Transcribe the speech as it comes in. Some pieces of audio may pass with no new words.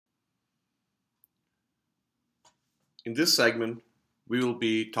In this segment, we will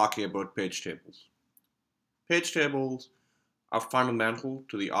be talking about page tables. Page tables are fundamental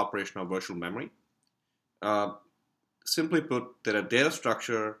to the operation of virtual memory. Uh, Simply put, they're a data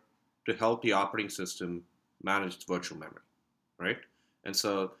structure to help the operating system manage its virtual memory, right? And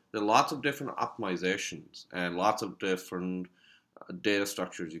so there are lots of different optimizations and lots of different data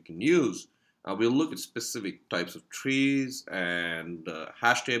structures you can use. We'll look at specific types of trees and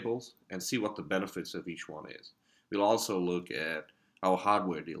hash tables and see what the benefits of each one is. We'll also look at how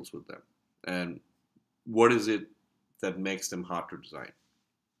hardware deals with them and what is it that makes them hard to design.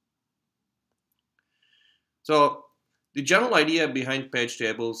 So the general idea behind page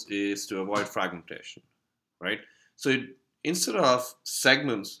tables is to avoid fragmentation, right? So instead of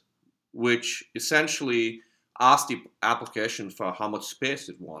segments, which essentially ask the application for how much space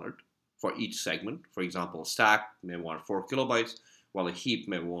it wanted for each segment, for example, a stack may want 4 kilobytes, while a heap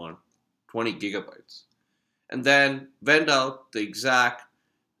may want 20 gigabytes, and then vend out the exact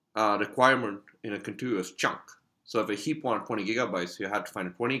requirement in a contiguous chunk. So if a heap wanted 20 gigabytes, you had to find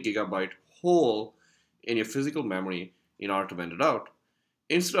a 20 gigabyte hole in your physical memory in order to vend it out.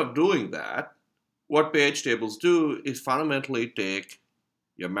 Instead of doing that, what page tables do is fundamentally take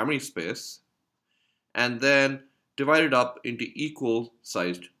your memory space and then divide it up into equal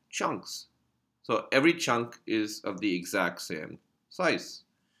sized chunks. So every chunk is of the exact same size.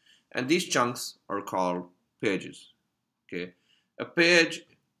 And these chunks are called pages. Okay? A page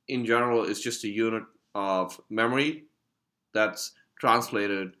in general is just a unit of memory that's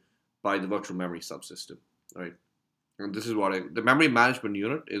translated by the virtual memory subsystem, right? And this is what the memory management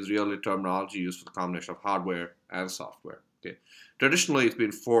unit is really terminology used for the combination of hardware and software. Okay, traditionally it's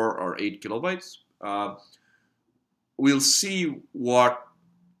been 4 or 8 kilobytes. We'll see what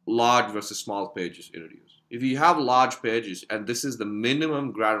large versus small pages introduce. If you have large pages and this is the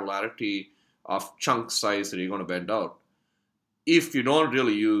minimum granularity of chunk size that you're going to vend out, if you don't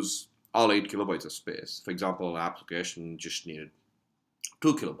really use all 8 kilobytes of space, for example, an application just needed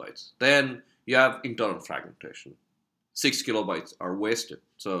 2 kilobytes, then you have internal fragmentation. 6 kilobytes are wasted.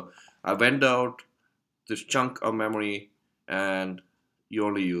 So I vend out this chunk of memory and you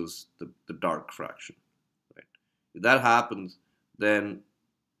only use the dark fraction. Right? If that happens, then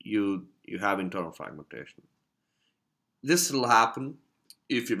you have internal fragmentation. This will happen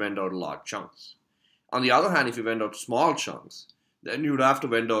if you vend out large chunks. On the other hand, if you vend out small chunks, then you would have to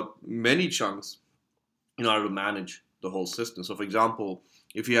vend out many chunks in order to manage the whole system. So for example,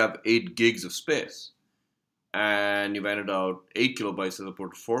 if you have 8 gigs of space and you vended out 8 kilobytes as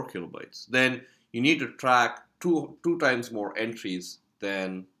opposed to 4 kilobytes, then you need to track two times more entries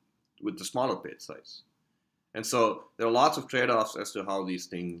than with the smaller page size. And so there are lots of trade-offs as to how these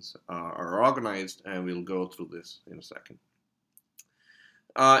things are organized, and we'll go through this in a second.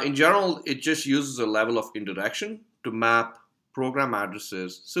 In general, it just uses a level of indirection to map program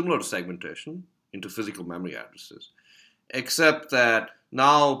addresses similar to segmentation into physical memory addresses. Except that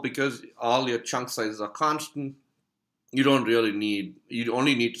now, because all your chunk sizes are constant, you only need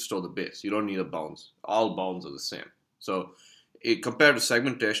to store the base. You don't need a bounds. All bounds are the same. So compared to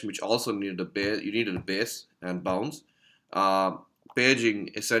segmentation, which also needed a base and bounds, paging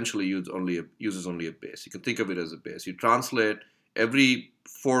essentially uses only a base. You can think of it as a base. You translate every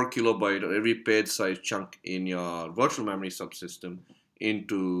 4 kilobyte or every page size chunk in your virtual memory subsystem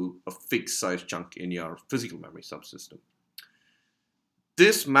into a fixed size chunk in your physical memory subsystem.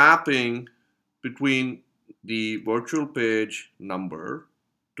 This mapping between the virtual page number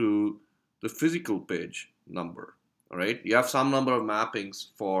to the physical page number, all right? You have some number of mappings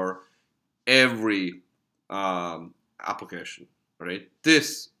for every application, right?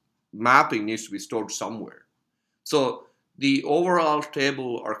 This mapping needs to be stored somewhere. So the overall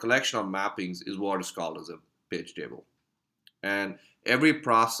table or collection of mappings is what is called as a page table. And every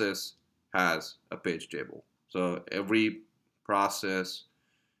process has a page table. So every process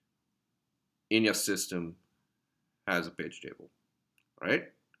in your system has a page table,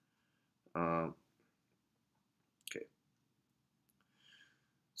 right? Okay.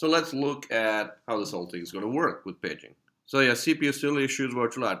 So let's look at how this whole thing is going to work with paging. So your CPU still issues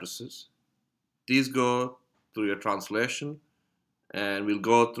virtual addresses. These go through your translation, and we'll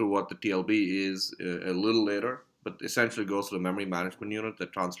go through what the TLB is a little later, but essentially goes to the memory management unit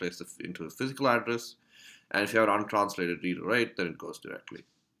that translates into a physical address. And if you have an untranslated read or write, then it goes directly.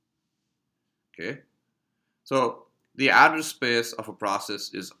 Okay, so the address space of a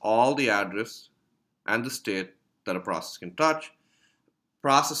process is all the address and the state that a process can touch.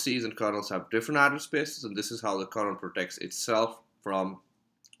 Processes and kernels have different address spaces, and this is how the kernel protects itself from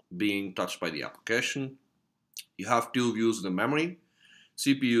being touched by the application. You have two views of the memory.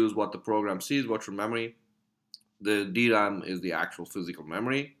 CPU is what the program sees, virtual memory. The DRAM is the actual physical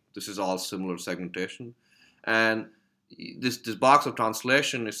memory. This is all similar segmentation. And this box of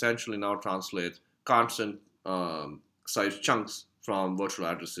translation essentially now translates constant size chunks from virtual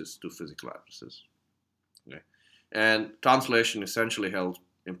addresses to physical addresses. Okay. And translation essentially helps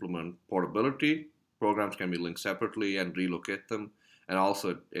implement portability. Programs can be linked separately and relocate them, and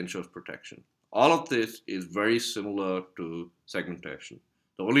also it ensures protection. All of this is very similar to segmentation.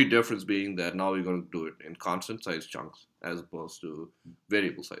 The only difference being that now we're going to do it in constant size chunks as opposed to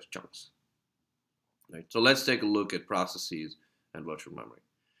variable size chunks. Right? So let's take a look at processes and virtual memory.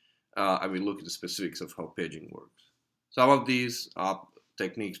 I will look at the specifics of how paging works. Some of these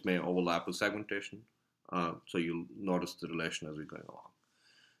techniques may overlap with segmentation, so you'll notice the relation as we're going along.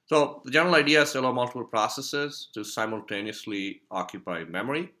 So the general idea is to allow multiple processes to simultaneously occupy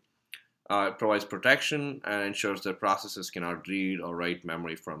memory. It provides protection and ensures that processes cannot read or write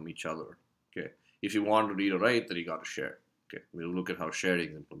memory from each other. Okay, if you want to read or write, then you got to share. Okay, we'll look at how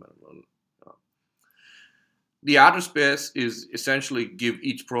sharing is implemented. The address space is essentially give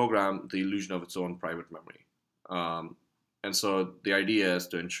each program the illusion of its own private memory, and so the idea is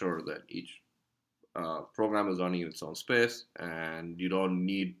to ensure that each program is running in its own space, and you don't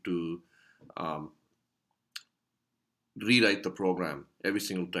need to rewrite the program every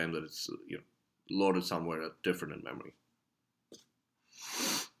single time that it's loaded somewhere different in memory.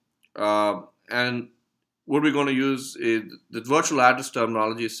 And what we're going to use is the virtual address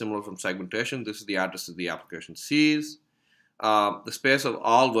terminology is similar from segmentation. This is the address that the application sees. The space of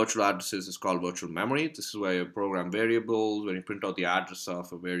all virtual addresses is called virtual memory. This is where you program variables. When you print out the address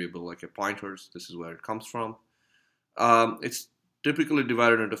of a variable like a pointers, this is where it comes from. It's typically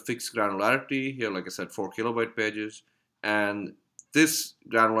divided into fixed granularity. Here, like I said, 4 kilobyte pages. And this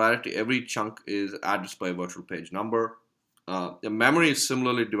granularity, every chunk is addressed by a virtual page number. The memory is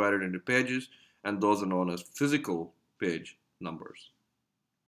similarly divided into pages, and those are known as physical page numbers.